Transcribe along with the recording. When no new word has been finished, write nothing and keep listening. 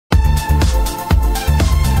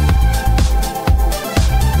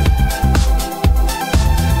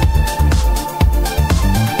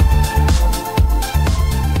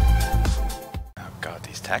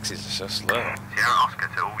so slow. Sierra Oscar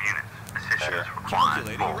to all units. Assistance required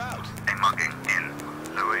for a mugging in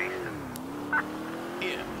Louise.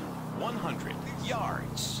 In 100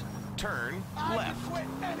 yards. Turn left.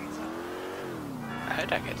 How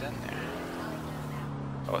did I get in there?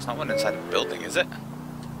 Oh, it's not one inside the building, is it?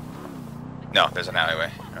 No, there's an alleyway.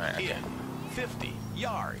 Alright, okay. In 50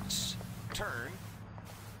 yards. Turn.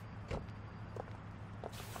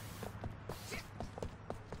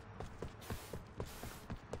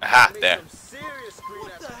 Aha, there.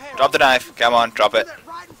 Drop the knife. Come on, drop it.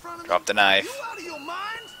 Drop the knife.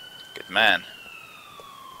 Good man.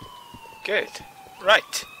 Good.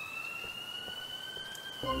 Right.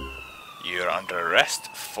 You're under arrest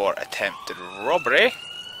for attempted robbery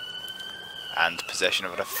and possession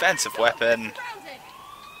of an offensive weapon.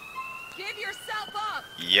 Give yourself up.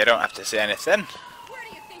 You don't have to say anything. Where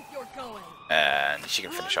do you think you're going? And she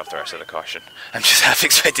can finish off the rest of the caution. I'm just half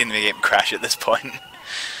expecting the game to crash at this point.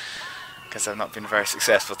 Because I've not been very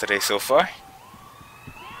successful today so far.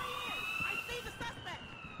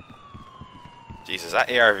 Jeez, is that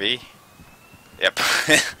ARV? Yep.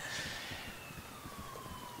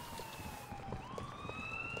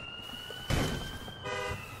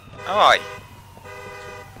 Oi!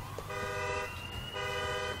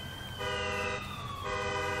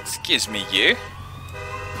 Excuse me, you.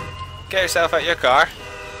 Get yourself out of your car.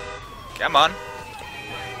 Come on.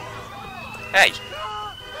 Hey!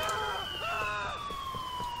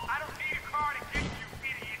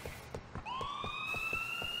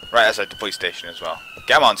 Right outside the police station as well.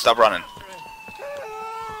 Come on, stop running.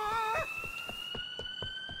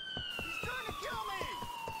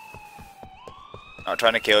 Not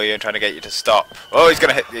trying to kill you, I'm trying to get you to stop. Oh, he's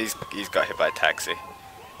gonna hit. He's got hit by a taxi.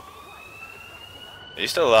 Are you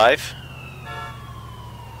still alive?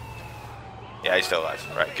 Yeah, he's still alive.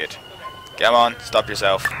 Right, good. Come on, stop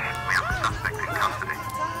yourself. We have a suspect in custody.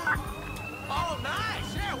 Oh,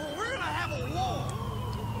 nice. Yeah, well, we're gonna have a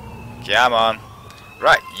war. Come on.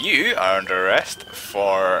 Right, you are under arrest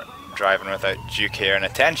for driving without due care and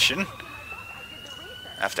attention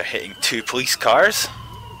after hitting 2 police cars.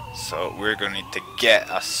 So we're going to need to get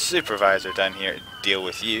a supervisor down here to deal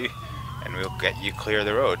with you, and we'll get you clear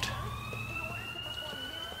the road.